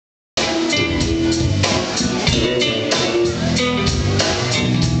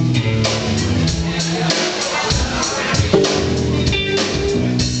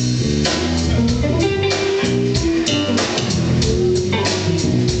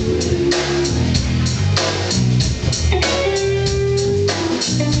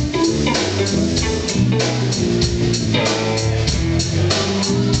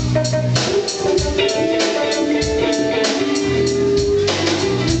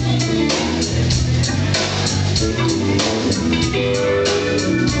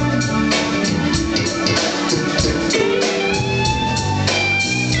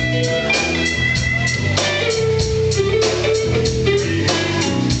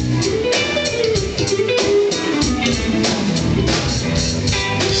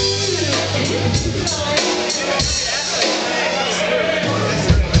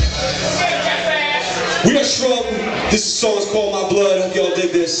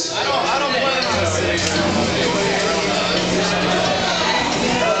this. I don't plan on singing.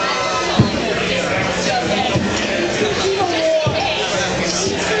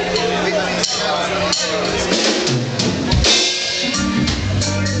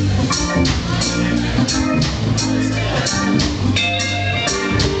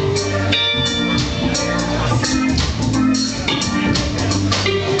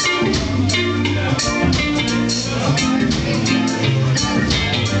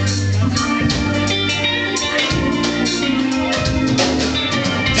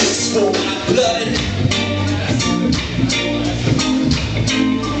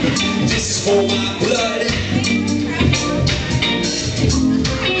 For my blood,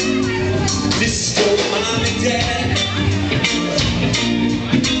 this is for mom and dad.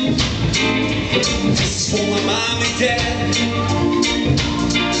 This is for my mom and dad.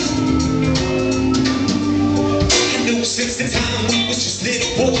 I knew since the time we was just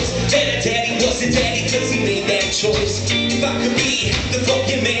little boys that a daddy wasn't daddy cause he made that choice. If I could be the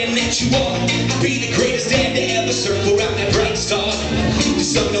fucking man that you are, I'd be the greatest dad to ever circle around that bright star. The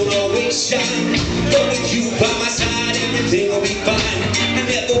sun don't always shine, but with you by my side, everything will be fine. I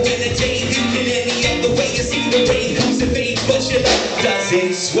never win a day thinking any other way. You see the rain comes and fades, but your love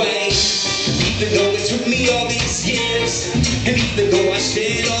doesn't sway. Even though it took me all these years, and even though I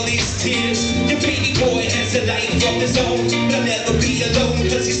shed all these tears, your baby boy has a life of his own. But I'll never be alone,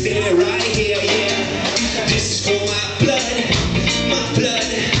 cause he's standing right here, yeah. This is for my blood, my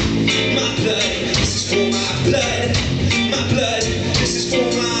blood, my blood. This is for my blood, my blood. This is for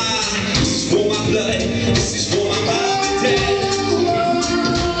my blood. This is for my mom and dad.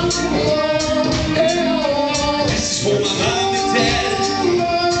 This is for my mom and dad.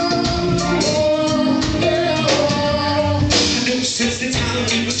 I knew since the time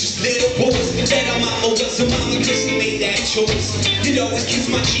we was just little boys that our mama was a mama cause she made that choice. You'd always kiss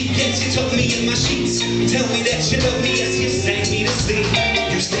my cheek as you tucked me in my sheets. Tell me that you love me as you sang me to sleep.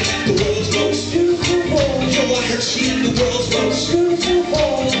 Used to have the world's most beautiful voice. Yo, I heard she had the world's most beautiful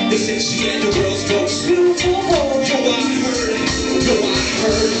voice. They said she had the world's most beautiful voice. Yo, I heard. Yo,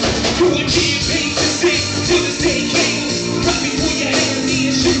 I can't pay to sing till this day came. Right before you had me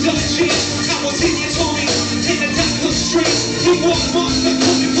and shit done changed. I was in your tummy and the doc looked straight. You walked months like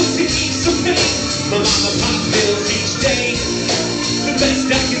it was in ease of pain. My mama popped pills each day. The best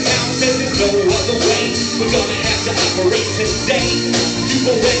doc in town says there's no other way. We're gonna have to operate today. You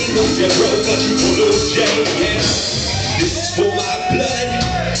already know your bro, but you a little J, yeah. This is for my blood,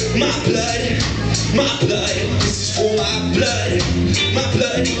 my blood, my blood. This is for my blood, my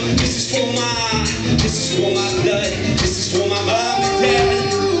blood. This is for my blood. This is for my mom and dad.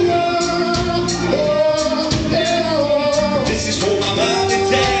 This is for my mom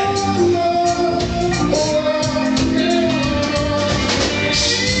and dad.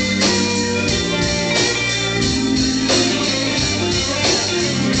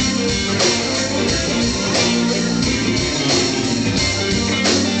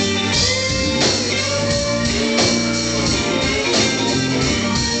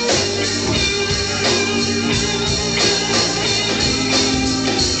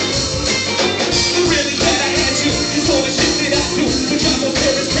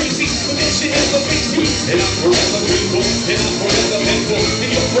 And I'm forever grateful, and I'm forever thankful,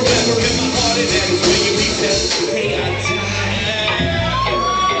 and you're forever in my heart, and that is when you reach the day I die.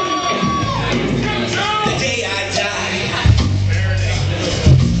 The day I die.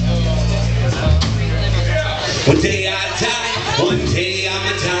 One day I die, one day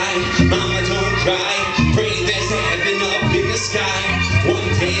I'ma die. Mama, don't cry, pray there's a heaven up in the sky. One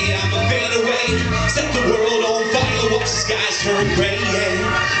day I'ma fade away, set the world on fire, watch the skies turn gray,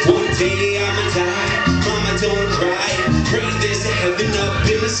 yeah. One day I'ma die. Don't cry, pray there's a heaven up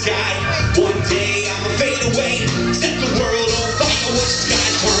in the sky. One day I'ma fade away, set the world on fire, watch the sky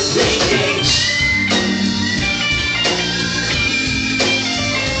turn gray.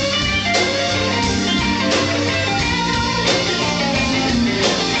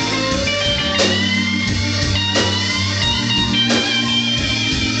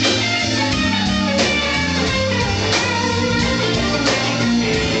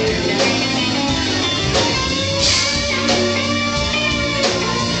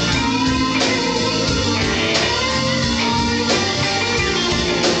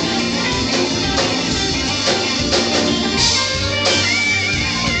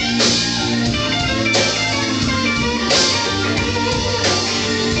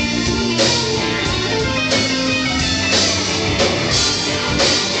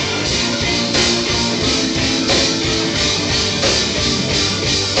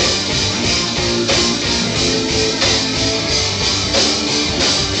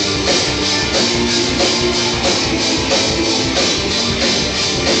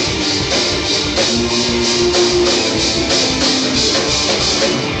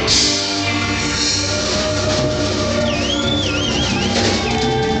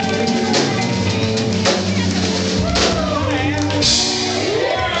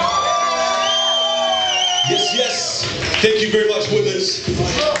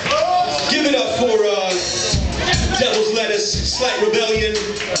 Give it up for Devil's Lettuce, Slight Rebellion,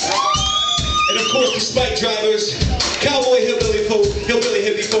 and of course the Spike Drivers, Cowboy Hillbilly folk, Hillbilly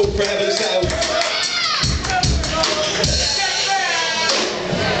Hippie folk for having us out.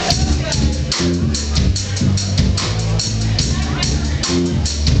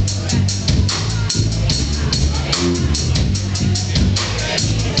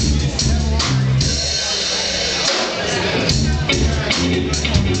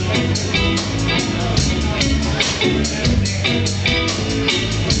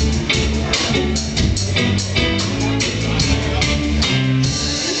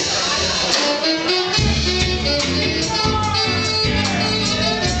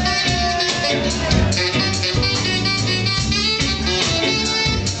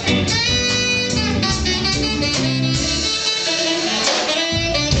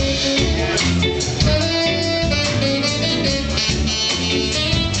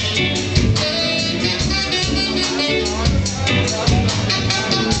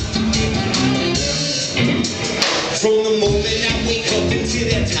 From the moment I wake up until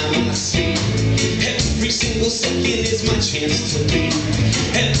that time I sleep, every single second is my chance to be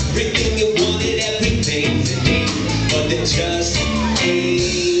everything you wanted, everything you need, but there just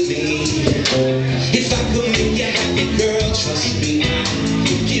ain't me. If I could make you happy, girl, trust me,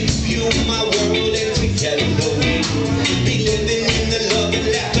 I'd give you my world and together we'd be living in the love and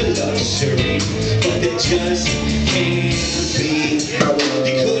laugh of luxury, but there just can't be.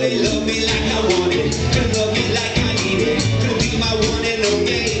 You couldn't love me like I wanted, couldn't love me like I needed, couldn't be my one and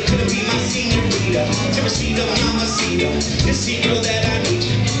only, couldn't be my señorita, Teresita, mamacita, this the girl that I need.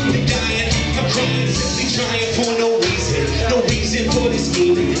 I'm dying, I'm crying, simply trying for no reason for this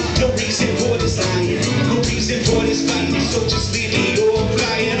scheming, no reason for this lying, no reason for this fighting, so just leave me all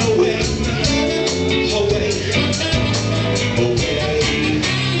flying away, away, away,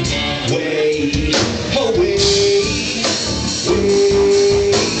 away,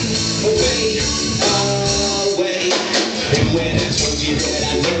 away. When I told you that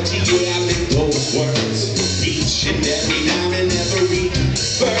I loved you, yeah, I meant those words. Each and every now and every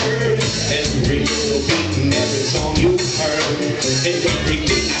bird, every little beat and every song you heard, and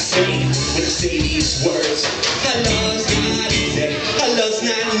everything I say when I say these words. Our love's not easy, our love's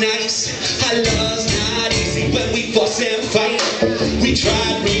not nice, our love's not easy when we fuss and fight. We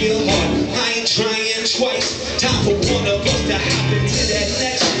tried real hard, I ain't trying twice. Time for one of us to hop into that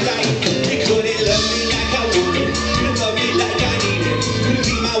next life. They couldn't love me like I wanted, couldn't love me like I needed, couldn't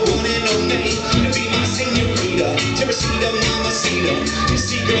be my one and only, couldn't be my señorita, Teresita, mamacita, it's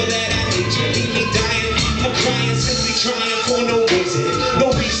the girl that I need. You leave me dying, I'm crying, simply trying for no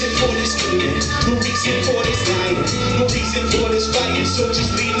reason for this scheming, no reason for this lying, no reason for this fighting, so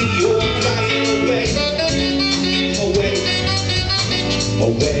just leave me all flying away, away,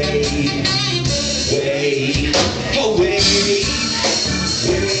 away, away, away, away,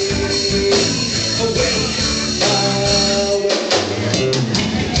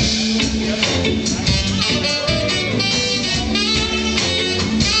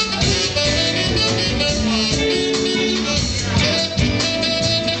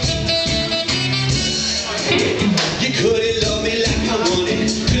 you couldn't love me like I wanted,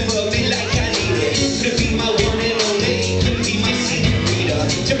 couldn't love me like I needed, couldn't be my one and only, couldn't be my señorita,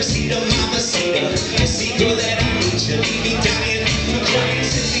 Teresita, mamacita, it's the girl that I need. You leave me dying, I'm crying,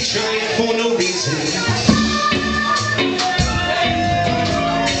 simply trying for no reason.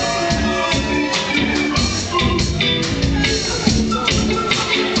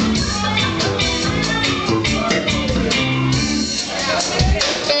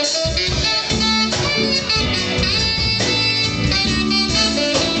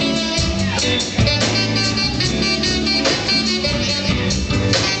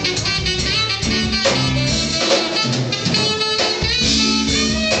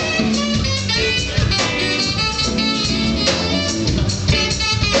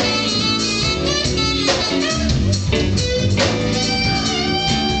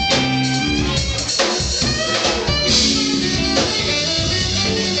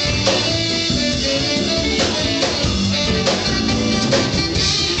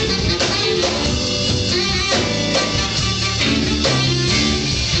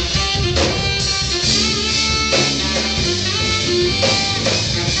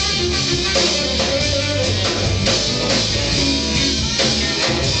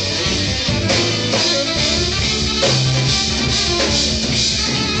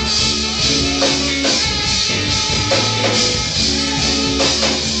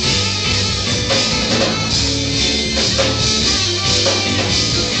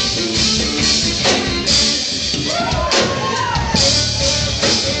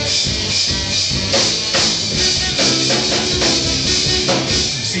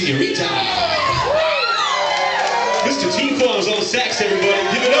 Senorita. Mr. T Farms on sax, everybody.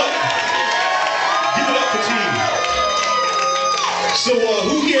 Give it up. Give it up for T. So,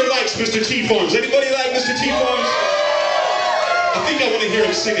 who here likes Mr. T Farms? Anybody like Mr. T Farms? I think I want to hear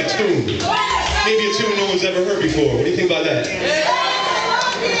him sing a tune. Maybe a tune no one's ever heard before. What do you think about that?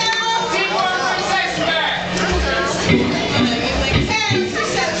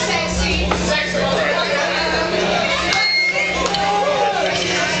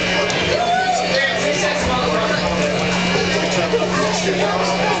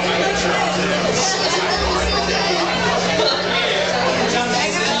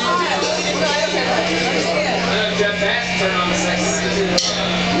 Turn on the sex.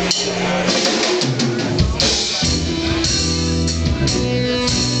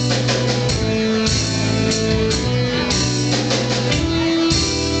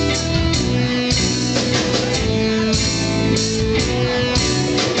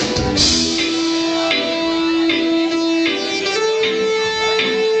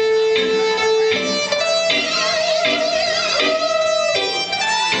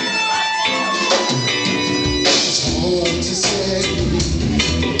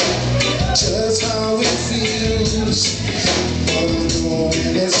 Just how it feels, but I know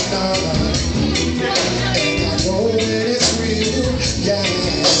when it's not, and I know when it's real. Yeah,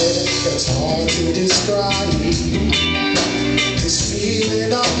 it's hard to describe this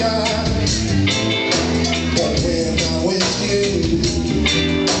feeling I got, but when I'm with you,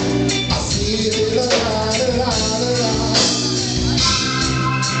 I feel it alive.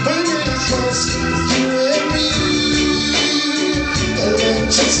 When it's just you and me,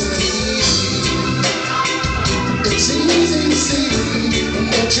 electricity. It's easy to see,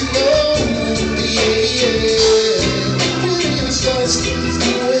 don't you know, yeah, when it's just you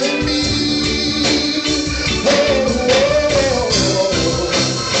and me,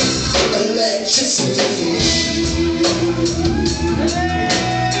 electricity.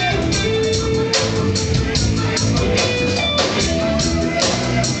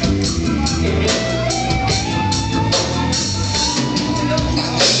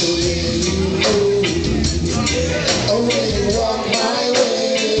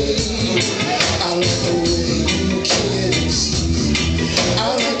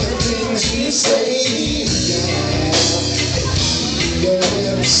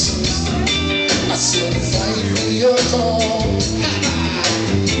 I said, find me a call.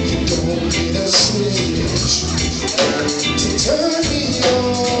 You don't need a switch to turn me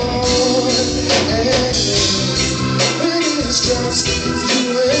on. And when it's just you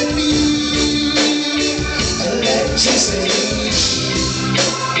and me, electricity.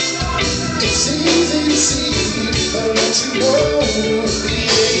 It's easy to see, but don't you know,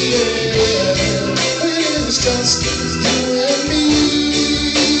 yeah, when it's just you and me.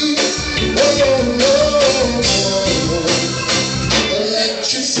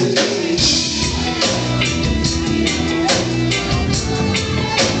 Electricity.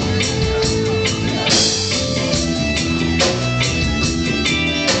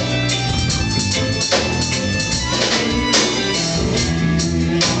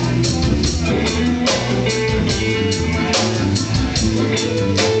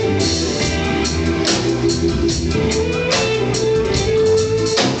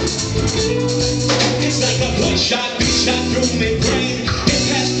 Shot through me brain, it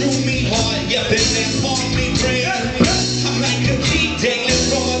passed through me hard, yeah, then on me brain. I'm like a key dangling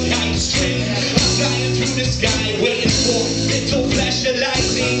from a kite string. I'm flying through the sky, waiting for little flash of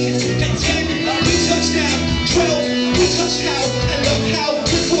lightning. At 10, we touched down. 12, we touched out. I love how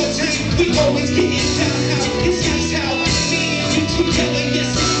with 14, we always get it down. How it's nice how me and you together,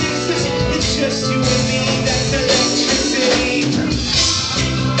 yes, it's nice how it's just you and me. That's electricity.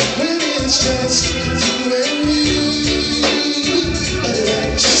 When it's just you and me.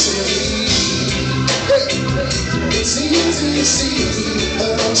 It's easy to see,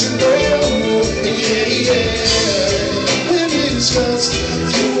 don't you know, yeah, when it's just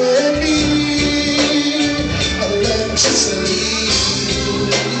you and me, electricity.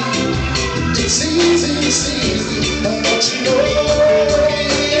 It's easy to see, don't you know,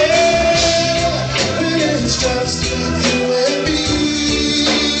 yeah, when it's just you and me,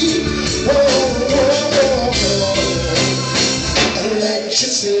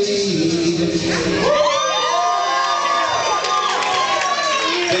 electricity.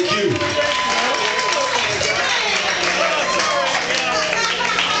 Thank you.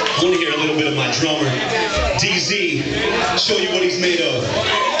 I want to hear a little bit of my drummer, DZ, show you what he's made of.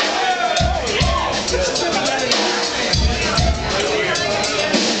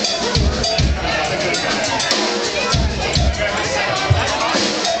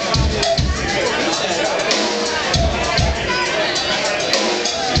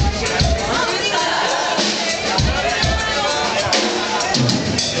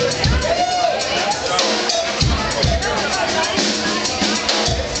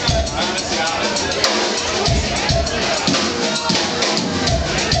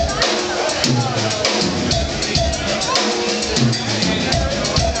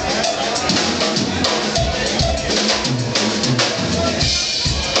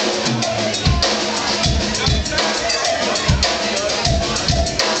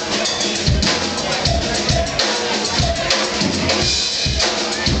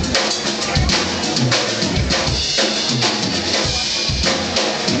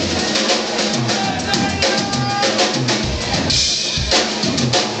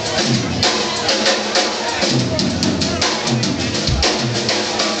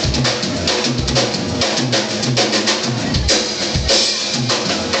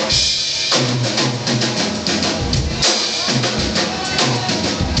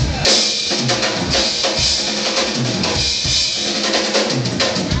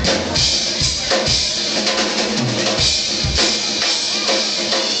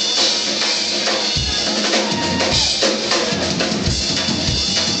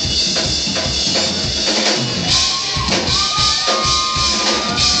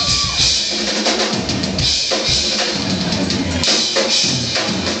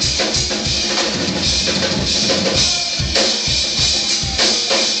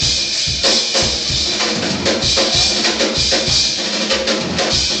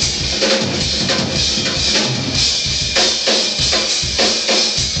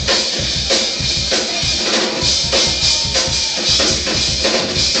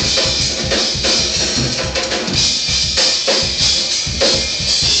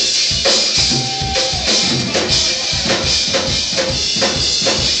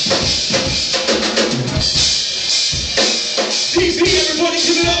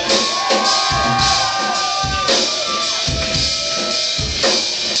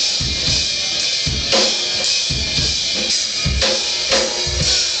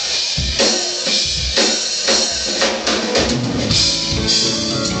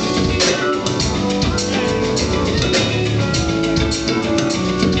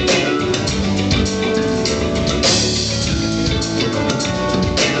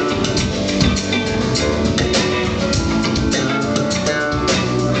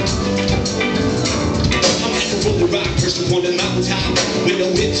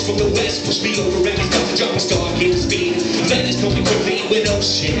 with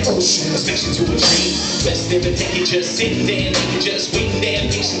ocean. Smash into a tree. Rest there and take it, just sitting there. You can just wait there,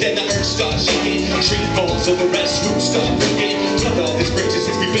 patient, then the earth starts shaking. Tree falls over, rest, roots start breaking. Blood all this bridges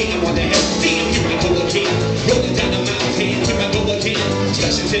since we been on the hell. Damn, here I go again. Rolling down the mountain, here I go again.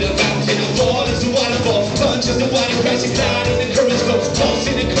 Splash into the fountain, I fall as the waterfall. Plunge as the water crashes down and the currents flow. Pulse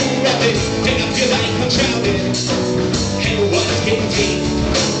in the cool rapids, and I feel like I'm drowning. And the water's getting deep.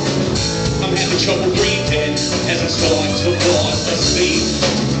 I'm having trouble breathing as I start to fall asleep.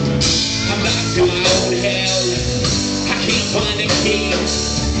 I'm locked in my own hell. I can't find a key.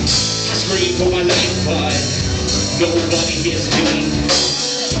 I scream for my life, but nobody hears me.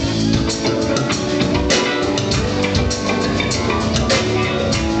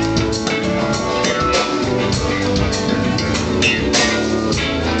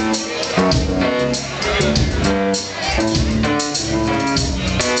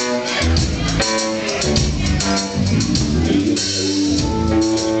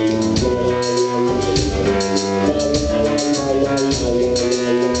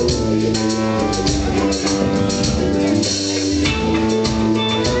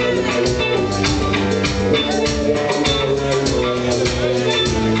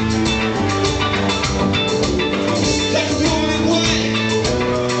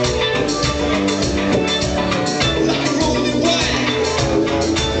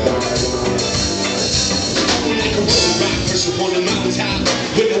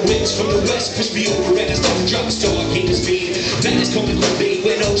 From the west, push me over and I start to drop a star, gain the speed. That is coming quickly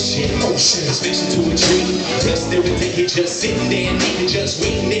with ocean. Smash into a tree. Rest there and take it, just sitting there and even just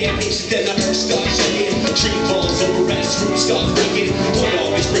waiting there. Patient, then the earth starts shaking. Tree falls over, rest, roots start breaking. What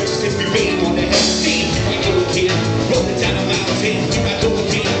always breaks us if we rain on the head. Here I go again, rolling down a mountain. Here I go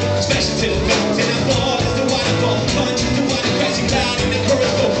again, smash into the fountain. I fall as the waterfall, plunge as the water crashing cloud and the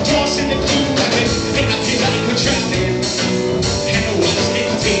currents flow. Toss in the blue rapid, and I feel like we're drowning. And the water's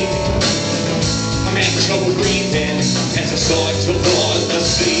getting deep. I'm having trouble breathing as I start to fall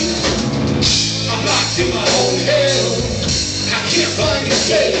asleep. I'm locked in my own hell. I can't find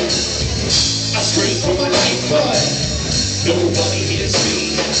escape. I scream for my life, but nobody hears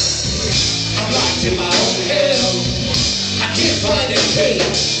me. I'm locked in my own hell. I can't find escape.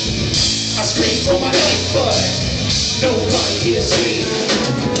 I scream for my life, but nobody hears me.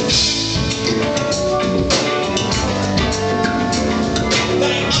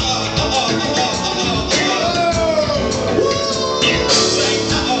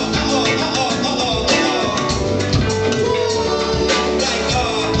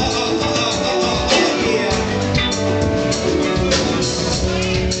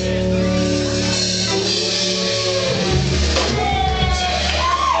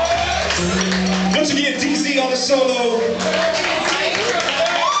 Once again, DC on the solo.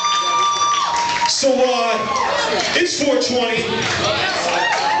 So, it's 420.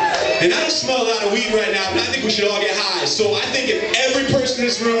 And I don't smell a lot of weed right now, but I think we should all get high. So I think if every person in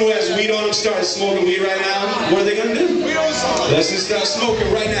this room who has weed on them started smoking weed right now, what are they gonna do? Let's just start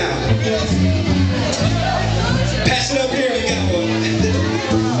smoking right now. Pass it up here, we got one.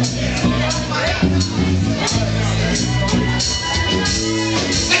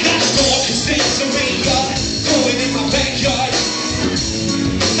 I got a score Casamania growing in my backyard.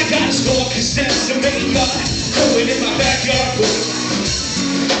 I got a score Casamania growing in my backyard.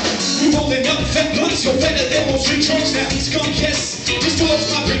 We rolling up fat blunts, you're better than most street trunks. Now these skunk yes, just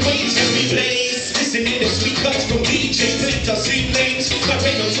towards my brainwaves as we blaze. Listening to sweet cuts from DJ, plant our seed lanes. My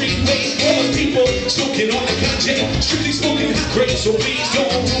brain on freeways, all the people smoking on the ganja. Strictly smoking hot grapes, so please don't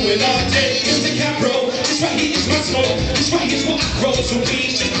ruin our day. It's the cap, bro. This right here is my smoke. This right here's what I grow, so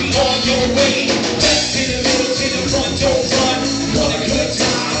please just be on your way. Back to the middle, to the front, don't run. Want a good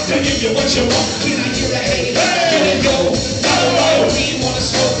time? Then give you what you want. Can I hear a hey? Can it go? Oh, we wanna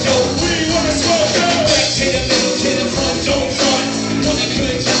smoke, yo. We wanna smoke, yo. Back to the middle, to the front, don't run. Want a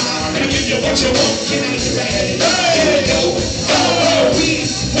good time? Then give you what you want. Can I hear a hey? Can it go? Oh, we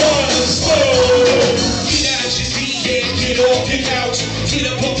wanna smoke. Get out your seat, yeah, get off your couch. Get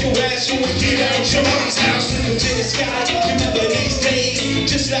up off your ass, you and get out your mom's house. Look to the sky, remember these days.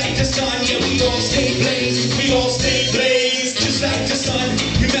 Just like the sun, yeah, we all stay blaze. We all stay blaze, just like the sun.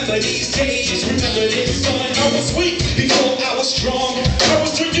 Remember these days, remember this fun. I was weak before I was strong. I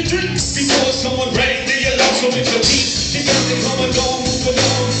was drinking drinks before someone rang the alarm. So if you're deep, it's time to come along, move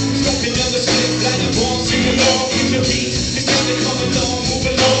along. Smoking on the split like a bomb, sing along. If you're deep, it's time to come along, move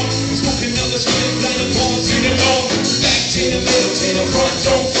along. Smoking on the split like a bomb, sing along. Back to the middle, to the front,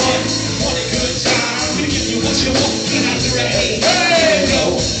 don't front. Want a good time, we give you what you want. Can I hear a hey? Hey,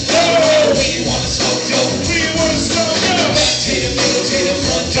 go. Oh, we wanna smoke, yo. We wanna smoke, yo. Back to the middle, to the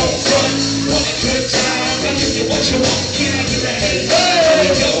front, don't front. Want a good time, I give you what you want. Can I hear a hey?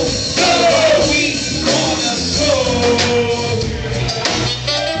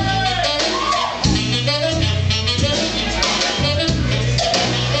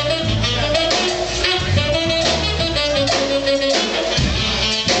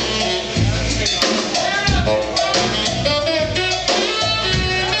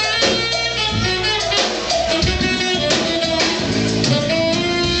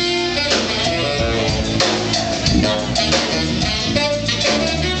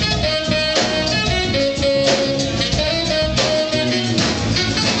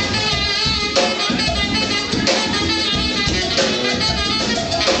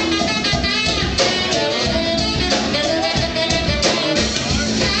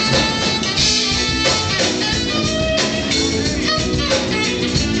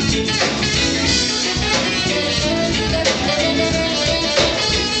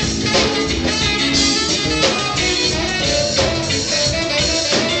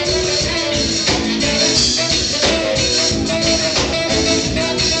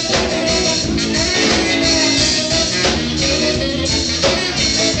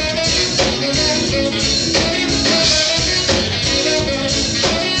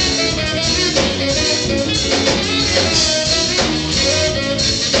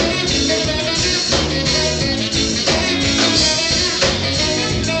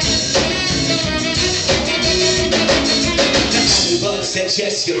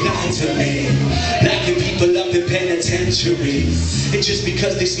 guess you're lying to me. Locking people up in penitentiaries. And just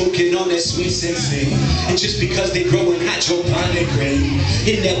because they smoking on that sweet sensei, and just because they growing hydroponic grain,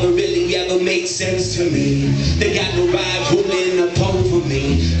 it never really ever made sense to me. They got no rival up over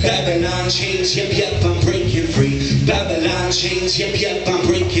me. Babylon chains, yep, yep, I'm breaking free. Babylon chains, yep, yep, I'm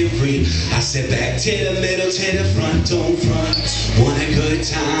breaking free. I said back to the middle, to the front, don't front. Want a good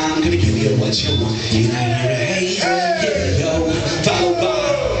time, gonna give you what you want. You know you're a hater, yeah, yo. Followed by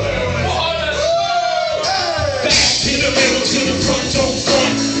back to the middle, to the front, don't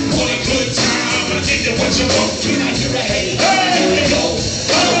front. Want a good time, gonna give you what you want. You know you're a hater, yeah, yo.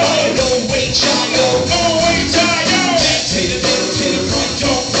 Followed by go wait, child, go wait, child. Back to the middle, to the front,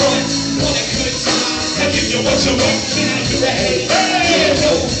 don't front. Want a good time, I'll give you what you want. You know you're a hater, yeah,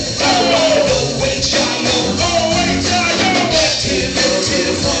 yo. Followed by go wait, child, go wait, child. Back to the middle, to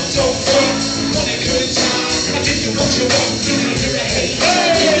the front, don't front. Want a good time, I'll give you what you want. You know you're a hater,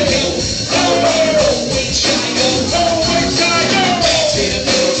 yeah, yo. Followed by go wait, child, go wait, child. Back to the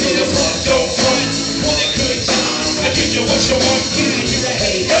middle, to the front, don't front. Want a good time, I'll give you what you want. You know you're a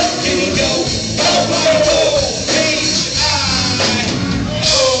hater, here we go. Followed by go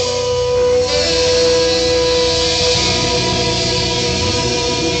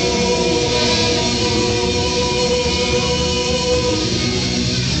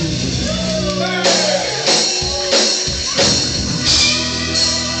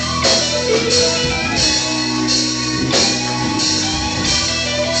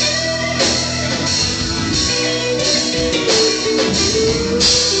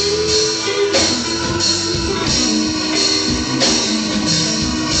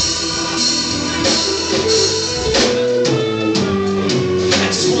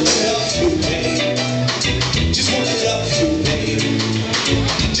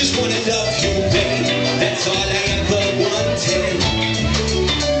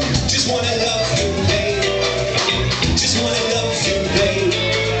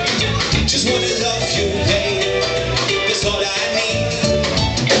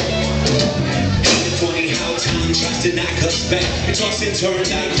to knock us back. Toss and turn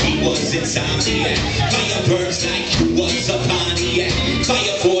like he was insomniac. Fire burns like you was a Pontiac.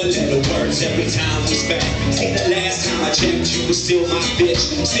 Fire for little words every time we spat. See, the last time I checked, you was still my bitch.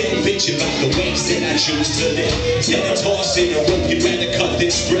 Still bitching about the ways that I choose to live. Instead of tossing a rope, you'd rather cut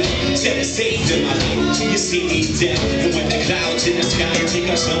this spread. Instead of saving my life, you see me dead. And when the clouds in the sky take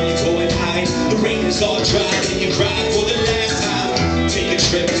our sun, you go and hide. The rain is all dry and you cry for the last time. Take a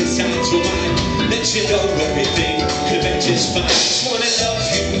trip inside your mind. Let you know everything could've been just fine. Just wanna love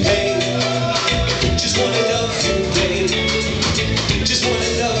you, babe. Just wanna love you, babe. Just wanna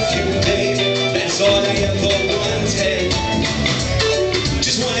love you, babe. That's all I ever wanted.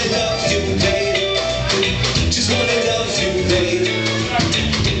 Just wanna love you, babe. Just wanna love you, babe.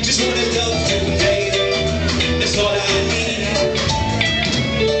 Just wanna love you, babe. That's all I need.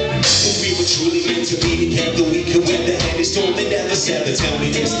 If we were truly meant to be together, we could weather any storm and never sever. Tell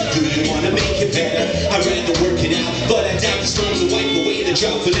me this, do you wanna make it better? I'd rather work it out, but I doubt the storms will wipe away the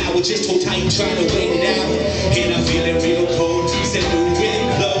drought. For now, we're just hold tight and trying to wait it out. And I'm feeling real cold, it's a new wind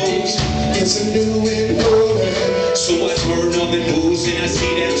blows. It's a new wind blowing. So I turn on the news and I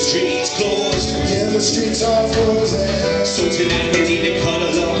see them streets closed. Yeah, the streets are frozen. So tonight we need to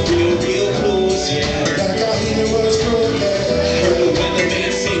cuddle up real, real close, yeah. Like our heater was broken. Heard the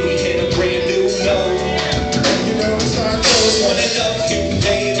weatherman say we hit a brand new low. You know it's not Just close. wanna love you,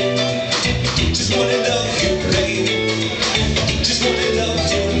 babe. Just wanna love you, babe. Just wanna love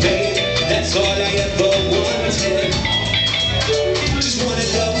you, babe. That's all I ever wanted. Just wanna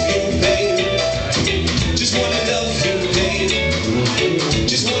love you, babe. Just wanna love you, babe.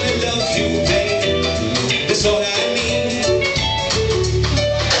 Just wanna love you, babe. That's all I need.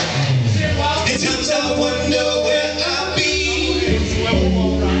 At times I wonder where I'd be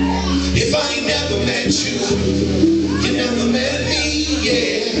if I ain't never met you. You never met me,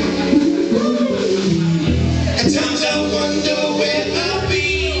 yeah. At times I wonder where I'd be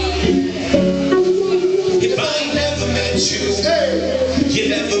if I ain't never met you. You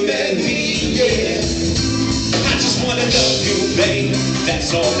never met me, yeah. I just wanna love you, babe.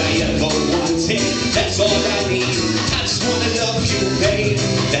 That's all I ever wanted. That's all I need. I just wanna love you, babe.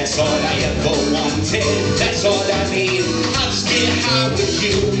 That's all I ever wanted. That's all I need. I'll just get high with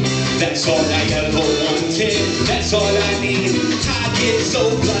you. That's all I ever wanted. That's all I need. I get so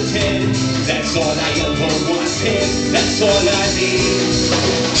blunted. That's all I ever wanted. That's all I need.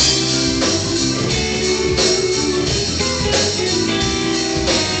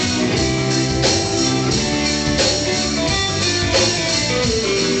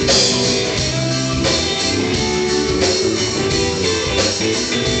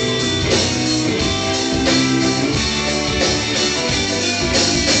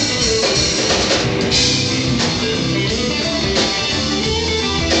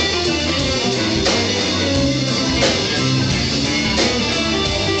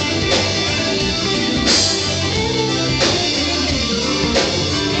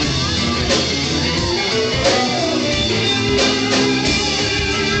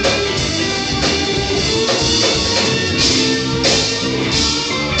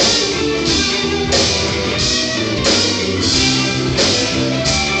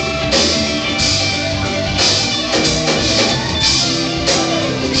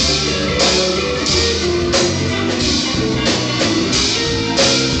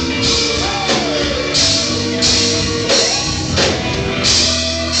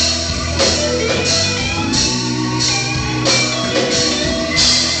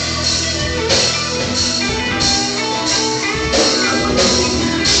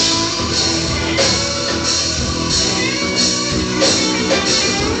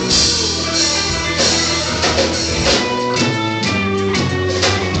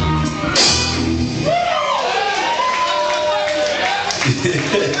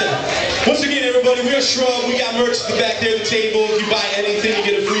 Once again, everybody, we are Shrub. We got merch at the back there at the table. If you buy anything, you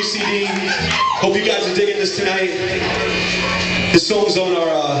get a free CD. Hope you guys are digging this tonight. This song's on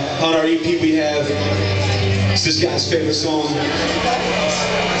our EP we have. It's this guy's favorite song.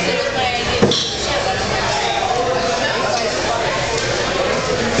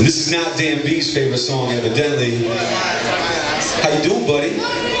 And this is not Dan B's favorite song, evidently. How you doing, buddy?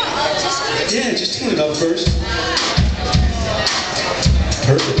 Yeah, just tune it up first.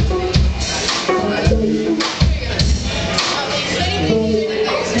 Perfect. We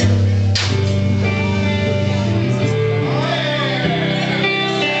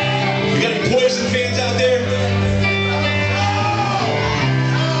got any Poison fans out there?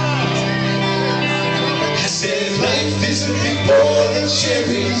 I said life is a big bowl of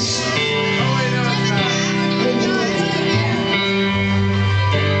cherries.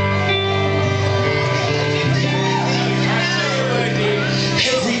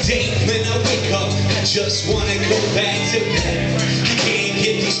 I just wanna go back to bed. I can't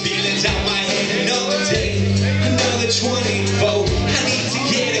get these feelings out my head. Another day, another 24. I need to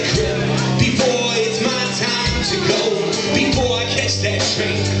get a grip before it's my time to go. Before I catch that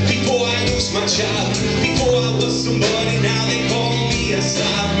train, before I lose my job, before I was somebody, now they call me a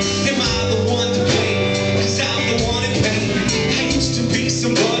sob. Am I the one to blame? 'Cause I'm the one in pain. I used to be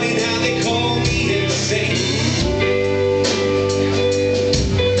somebody, now they call me insane.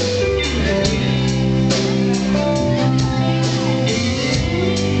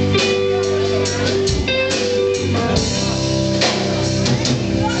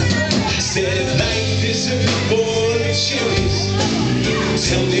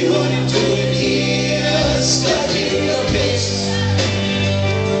 Tell me what I'm doing here, stuck in the pits.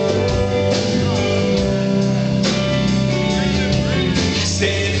 I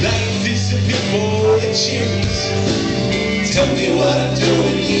said life is a bit more than cherries. Tell me what I'm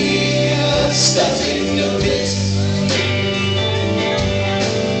doing here, stuck in the pits.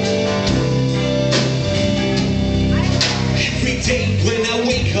 Every day when I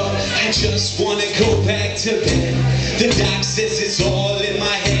wake up, I just wanna go back to bed. The doc says it's all in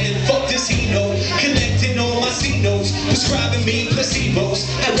my head. Fuck does he know? Connecting all my C notes, prescribing me placebos.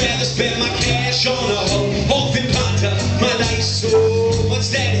 I'd rather spend my cash on a hoe. Often ponder my life so much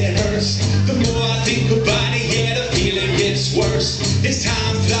that it hurts. The more I think about it, yeah, the feeling gets worse. As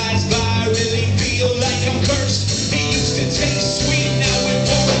time flies by, I really feel like I'm cursed. It used to taste sweet, now it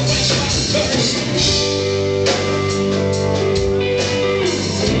won't quench my thirst.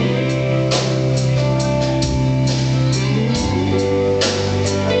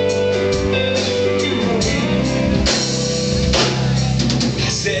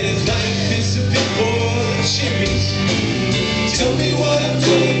 Tell me what I'm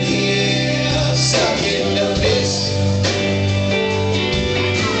doing here, stuck in the pits.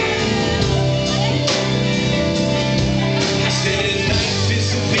 I said life is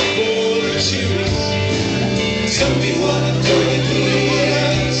a big bowl of cherries. Tell me what I'm doing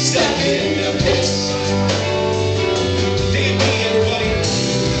here, stuck in the pits. Thank me, everybody.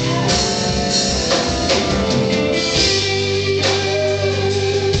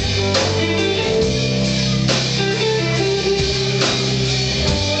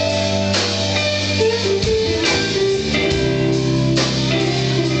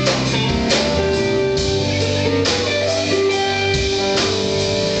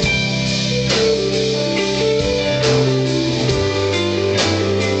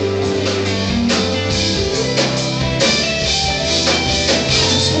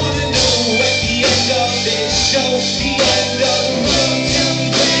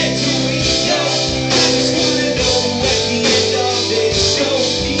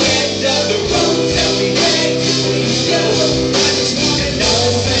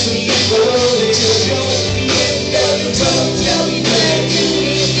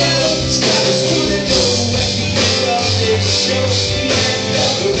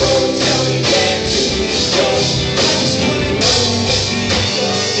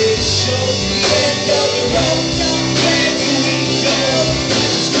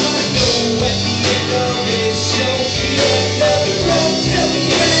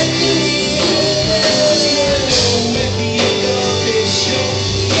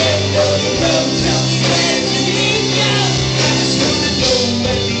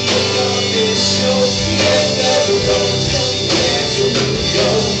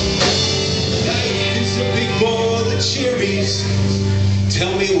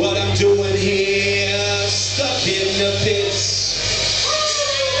 Tell me what I'm doing here, stuck in the pits.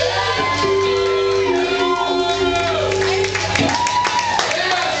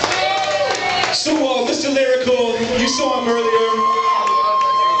 So, Mr. Lyrical, you saw him earlier.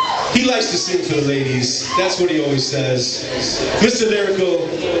 He likes to sing for the ladies. That's what he always says. Mr. Lyrical,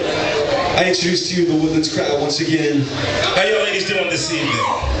 I introduce to you the Woodlands crowd once again. How y'all ladies doing this evening?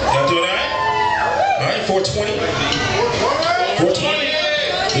 Y'all doing all right? All right, 420? 420?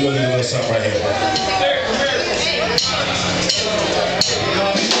 We're going to do a little something right here.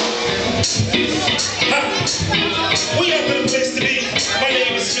 We have been place to be. My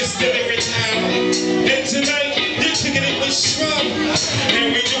name is Mr. Every Town. And tonight, you're kicking it with Shrub.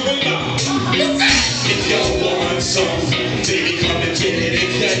 And we do it live. If y'all want some, baby, come and get it.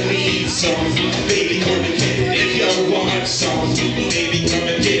 If you need some, baby, come and get it. If y'all want some, baby, come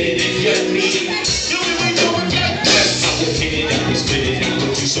and get it. If you need, do it like doing like this. I will hit it, I will split it, I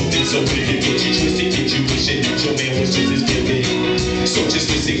will do something so wicked. Get you twisted, get you wishing that your man was just as gifted. So just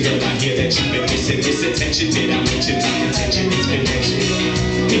listen, girl, I hear that you've been missing this attention. Did I mention my intention is connection?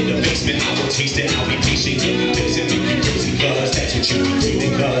 In the basement, I will taste it, I'll be patient. Get you fixing, make you crazy, cause that's what you be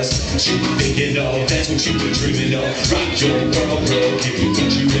feeling. Cause you be thinking of, that's what you be dreaming of. Rock your world, girl, give you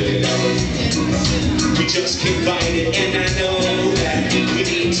what you really love. We just can't fight it, and I know that we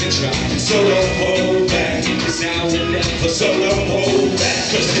need to try. So don't hold back, it's now or never. So don't hold back,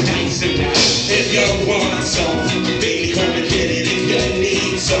 cause tonight's the night. If you want some, baby, come and get it. If you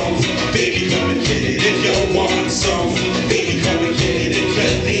need some, baby, come and get it. If you want some, baby, come and get it. If you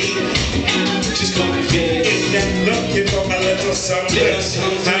need, just come and get it. If you're looking for my little something,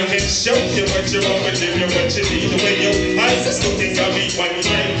 I can show you what you want, but give you what you need. The way your eyes is looking got me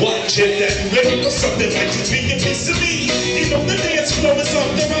wondering, what can that little something like to be a piece of me? You know the dance floor is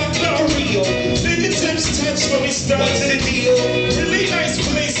off the rock, now real. Fingertips touch when we start to the deal. Really nice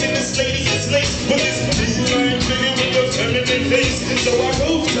place, and this lady is late, but this blue line figure with your feminine face. So I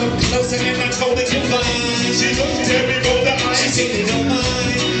moved up closer and I told her goodbye. She looked at me, rolled her eyes, she said, "No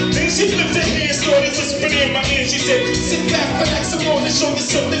mind." Then she flipped her hair, started whispering in my ear. She said, "Sit back, relax some more, and show you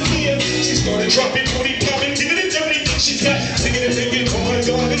something here." She started dropping booty, popping, giving it dirty. She's got singing and thinking, "Oh my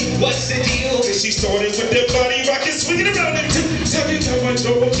God, what's the deal?" And she started with her body rocking, swinging around and tell me how I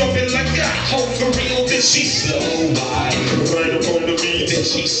know I'm jumping like that. Oh, for real? Then she slow wide, right up on the beat. Then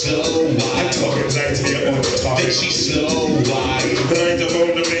she slow wide, I'm talking like here on the top. Then she slow wide, right up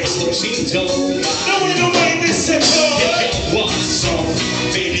on the mix. So she don't mind. No way, no way, this is all. If you want some,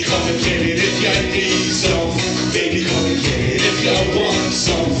 baby, come and get it. If you need some, baby, come and get it. If you want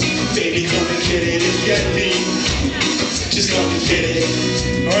some, baby, come and get it. If you need, just come and get it.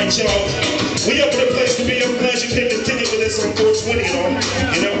 All right, y'all. We up in a place to be. I'm glad you came to kick it with us on 420 and all.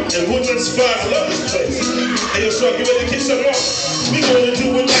 You know, and Woodlands 5. I love this place. Hey, yo, Shrub, you ready to kick something off? We gonna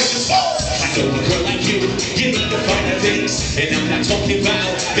do it like this. I know a girl like you need to find the things. And I'm not talking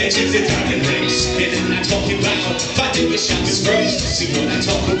about bitches and diamond rings. And I'm not talking about finding your shopping first. See what I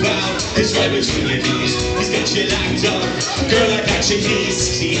talk about is right between your knees. He's got you locked up. Girl, I got your keys.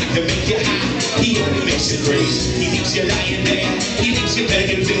 See, I can make you hot. He only makes it raise. He leaves you lying there. He leaves you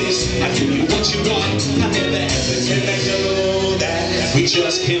begging this. I give you what you want. I never ever tell I know that we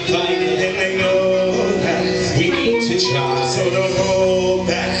just can't fight it. And I know that we need to try. So don't hold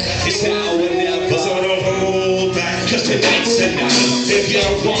back. It's now or never. So don't hold back. Cause tonight's the night. If you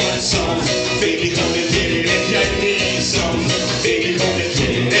want some, baby, come and get it. If you need some, baby, come and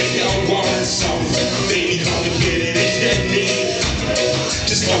get it. If you want some, baby, come and get it. If you need,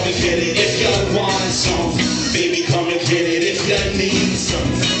 just come and get it. If you want some, baby, come and get it. If you need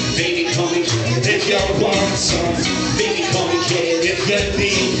some, baby, come and get it. If you want some, baby, come and get it. If you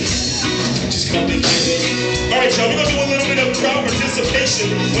need, just come and get it. Alright, y'all, we're gonna do a little bit of crowd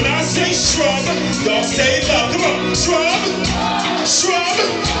participation. When I say shrub, y'all say love. Come on, shrub, shrub,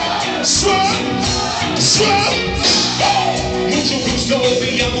 shrub, shrub. Mucho gusto,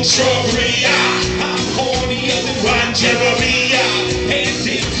 me llamo Shrubbery. I'm hornier than Ron Jeremy. And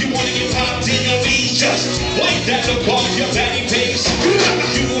if you wanna get popped in your knees, just wipe that look off your batty face.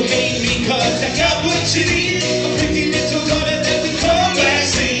 You hate me cause I got what you need. A pretty little daughter that we call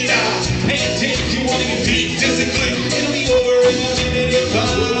vaccine. And if you wanna get beat physically, it'll be over in a minute if I.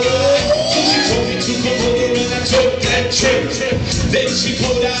 So she told me to come over and I took that trip. Then she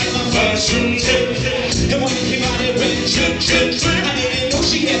pulled out my mushroom tip. And when it came out it went trip, trip, trip. I didn't know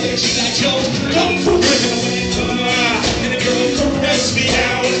she had that. She like, yo, come for it. And I went, and the girl caressed me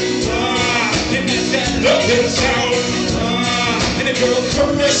down. And that's that loving sound. And the girl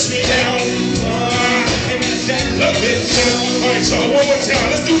caressed me down. And that's that loving sound. Alright, y'all, one more time.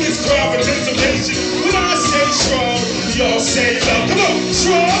 Let's do this crowd participation. When I say shrub, y'all say love. Come on,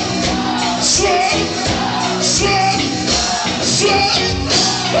 shrub, shrub, shrub, shrub.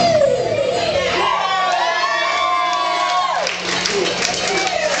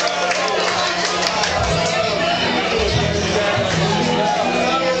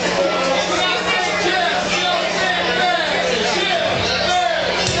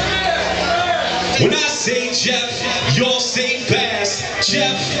 Jeff, y'all say bass.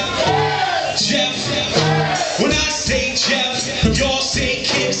 Jeff, Jeff. When I say Jeff, y'all say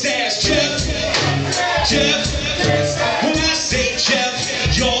kicks ass. Jeff, Jeff. When I say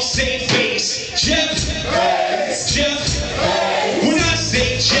Jeff, y'all say bass. Jeff, Jeff. When I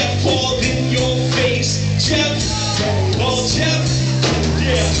say Jeff, all in your face. Jeff, oh Jeff,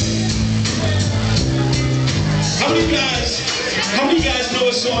 yeah. How many guys know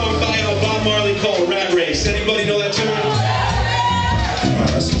a song by Bob Marley called Rat Race? Anybody know that tune?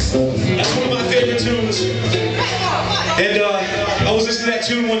 That's one of my favorite tunes. And I was listening to that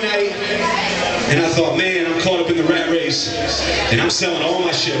tune one night, and I thought, man, I'm caught up in the rat race, and I'm selling all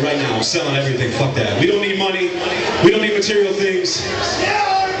my shit right now. I'm selling everything. Fuck that. We don't need money. We don't need material things.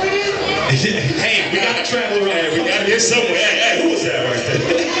 Hey, we gotta travel around. We gotta get somewhere. Hey, who was that right there?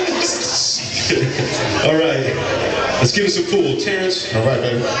 All right. Let's give it some fool. Terrence. All right,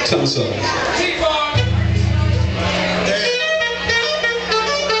 baby. Tell us something.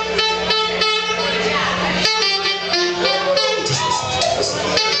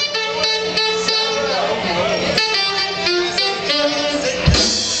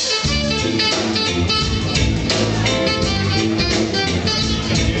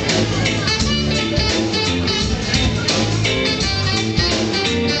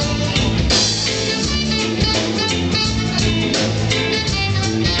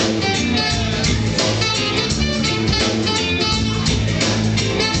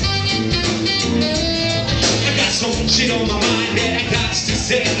 Shit on my mind that I got to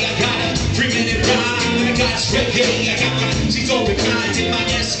say. I got a 3-minute rhyme and I got reggae. I got my seats all reclined in my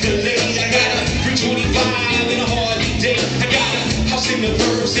Escalade. I got a 325 and a Harley day. I got a house in the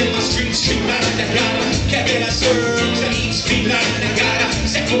burbs and my streets streamlined. I got a cat that I serve, I eat speed line. I got a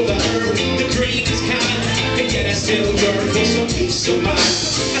sack full of herb, the green is kind. And yet I still yearn for some peace of mind.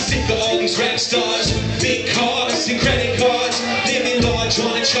 I sick of all these rap stars, big cars and credit cards, living large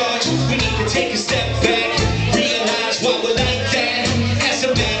on a charge. We need to take a step back. Why we're like that? As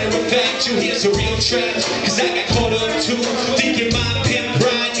a matter of fact, you here's a real trap. Cause I got caught up too, thinking my pimp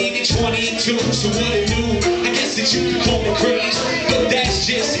ride needed 22. So what to do? I guess that you could call me crazy, but that's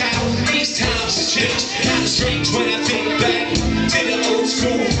just how these times have changed. Kinda strange when I think back to the old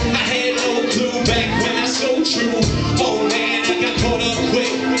school. I had no clue back when I so true. Oh man, I got caught up quick.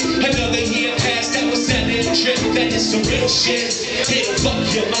 Another year passed, that was that little trip. That is some real shit. It'll fuck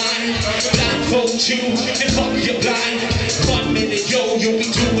your mind, blindfold you, and fuck your blind. 1 minute, yo, you'll be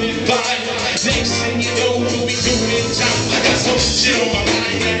doing fine. Next thing you know, you'll be doing time. I got some shit on my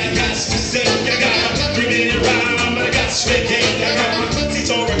mind that I got to say. I got a 3-minute rhyme, but I got reggae. I got my seats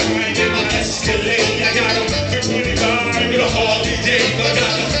all reclined in my Escalade. I got a 325 with a Harley day. I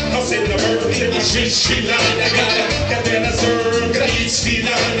got a house in the burbs in my street line. I got a cat that I serve, got a eat speed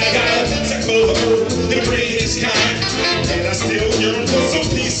line. I got a sack full of herb, the greatest kind. And I still yearn for some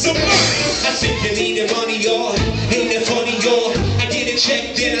peace of mind. I think you need the money, y'all. Ain't it funny, y'all? I get a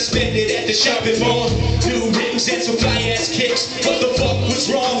check, then I spend it at the shopping mall. New rims and some fly-ass kicks. What the fuck was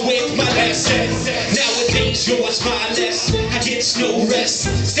wrong with my last set? Nowadays, yo, I smile less. I get no rest.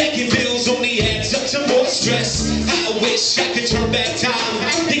 Stacking bills only adds up to more stress. I wish I could turn back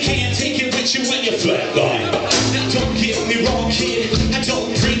time. You can't take it with you when you're flatline. Now don't get me wrong, kid. I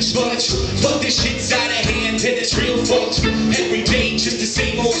don't preach much, but this shit's out of hand and it's real fucked. Every day, just the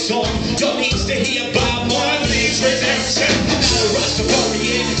same old song. Y'all needs to hear Bob Marley's redemption. I'm not a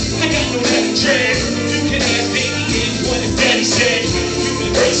Rastafarian, I got no left dread. You can ask Baby if what his daddy said.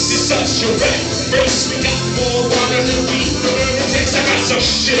 Human race is such a rat race. We got more water than we takes. I got some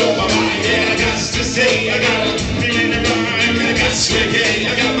shit on my mind that I got to say. I got a feeling in mind and I got reggae.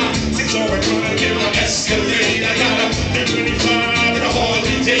 I got my seats all reclined in my Escalade. I got a 325 and a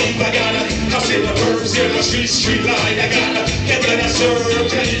Harley day. I got a house in the burbs in my street line. I got a cat that I serve,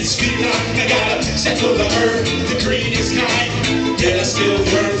 got a speed line. I got a sack full of herb, the greenest kind. Yet I still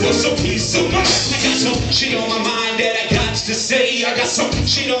yearn for some peace of mind. I got some shit on my mind that I got to say. I got some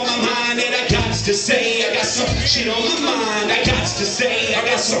shit on my mind that I got to say. I got some shit on my mind I got to say. I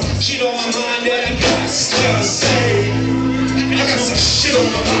got some shit on my mind that I got to say. I got some shit on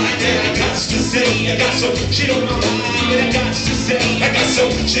my mind that I got to say. I got some shit on my mind that I got to say. I got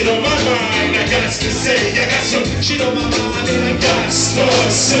some shit on my mind I got to say. I got some shit on my mind that I got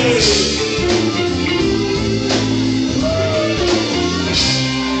to say.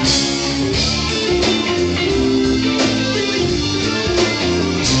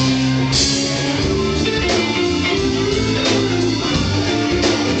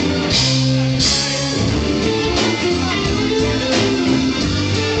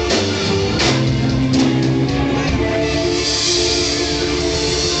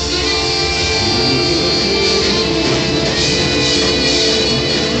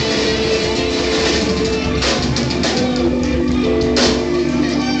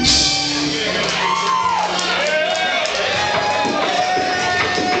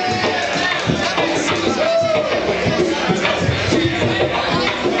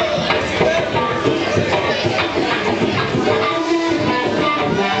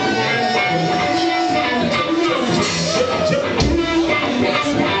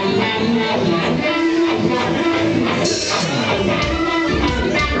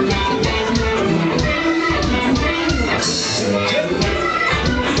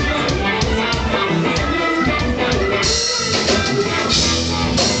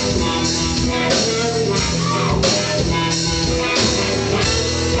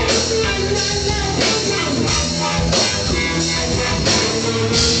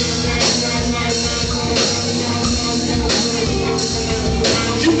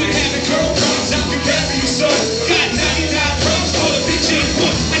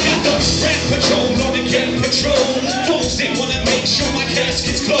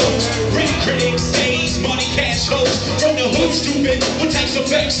 caskets closed. Rap critics, stage, money, cash hoes. From the hood, stupid, what types of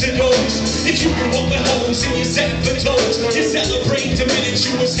facts are those? If you grew up with hoes and you're set for toes, you celebrate the minute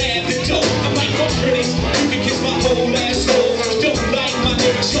you was having dough. I'm like, fuck critics, you can kiss my whole asshole. Don't like my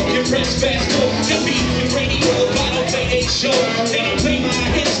lyrics, you can press fast forward. Got beef with radio, if I don't play they show. They don't play my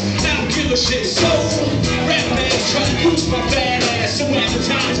hits, I don't give a shit. So, rap fans try to use my fat ass. So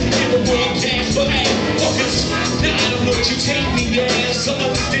advertise, give a world cash for ad fuckers. Now I don't know what you take me as. So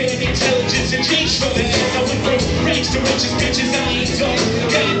understand intelligence and change for that. I went from rags to riches, bitches, I ain't done.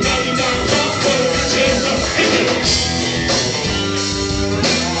 Got 99 bucks for the rich and the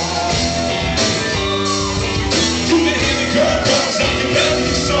you been having girl problems, I can better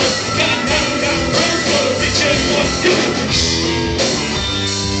you, son. Got 99 bucks for the rich and the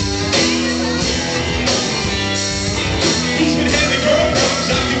he's been having girl problems,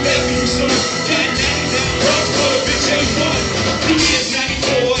 I can better you, son. Got 99 bucks for the bitch ain't one. The year's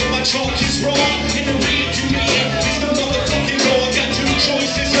 94 and my trunk is wrong. In the rear view mirror is the motherfucking law. Got two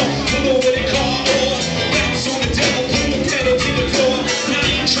choices, yo, pull over the car or bounce on the devil, put the pedal to the floor. And I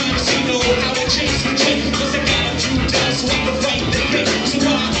ain't trying to see no how I chase the chick, cause I got a few dollars so I can fight the kick. So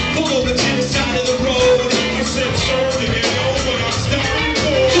I pull over to the side of the road. I said, sir, to get over, I'm starting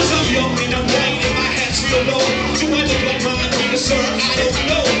for. Cause I'm young and I'm white and my hat's real low. Do I look like mine, reader, sir? I don't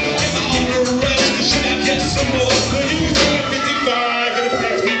know. Am I on the arrest or should I get some more? When you was born 55 and the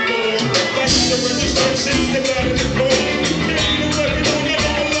 64, that's the registration, they got it in gold. You can't even let me know that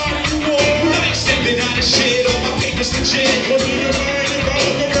I'm a lot of you more. I ain't stepping out of shit, all my papers legit. But do you mind if I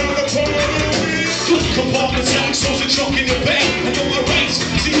look around the corner a little bit? Good compartments, axles, and trunk in the back. I know my rights,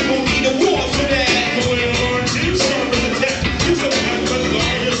 so you won't need a war for that. The way I'm on, you start with attack. You don't have to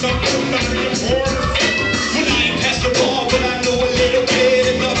lie, you're something about your border. Well, I ain't past the bar, but I know a little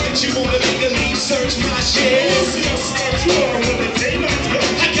bit enough that you wanna legally search my shit. See how smart you are when the daylight's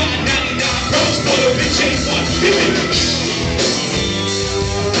gone. I got 99 bucks for the bitch ain't one.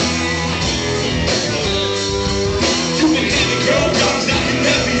 You been having girl problems, I can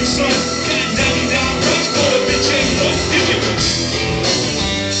never you, son. Got 99 bucks for the bitch ain't one.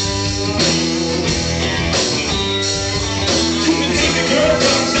 You been having girl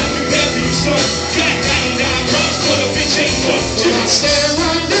problems, I can never you, son. Got 99 bucks for the bitch ain't one. I stand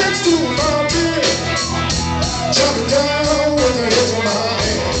right next to a mountain, jumping down with the hills on my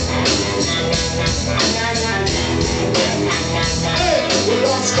hand. Hey,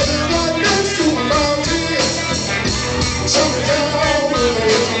 well, I'm standing right next to a mountain, jumping down with the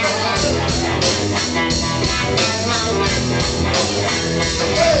hills on my hand.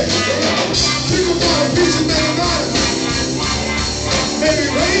 Hey, think about a piece of man, maybe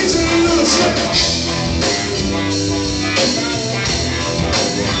raise it a little sweat.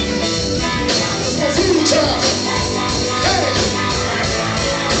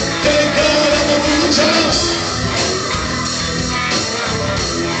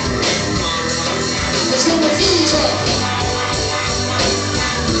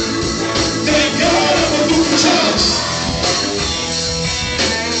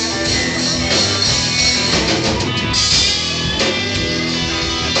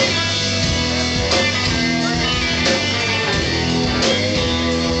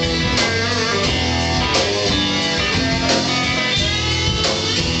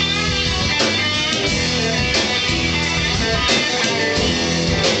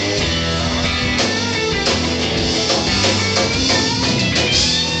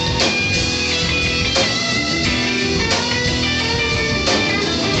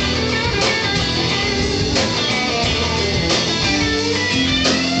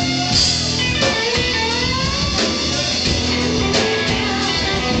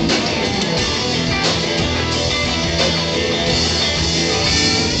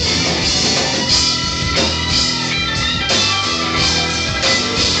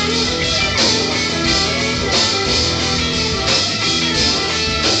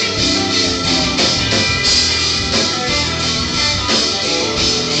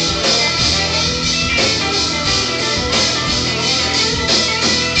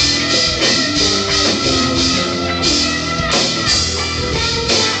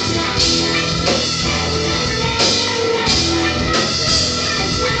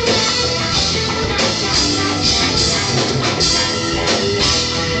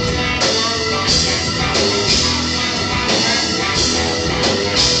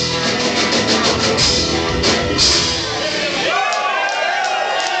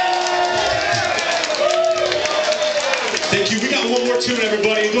 Thank you. We got one more tune,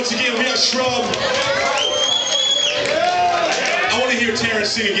 everybody. Once again, we got Shrub. I want to hear Terrence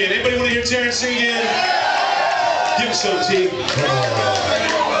sing again. Anybody want to hear Terrence sing again? Give me some, T.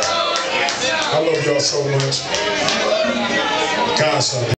 I love y'all so much. God,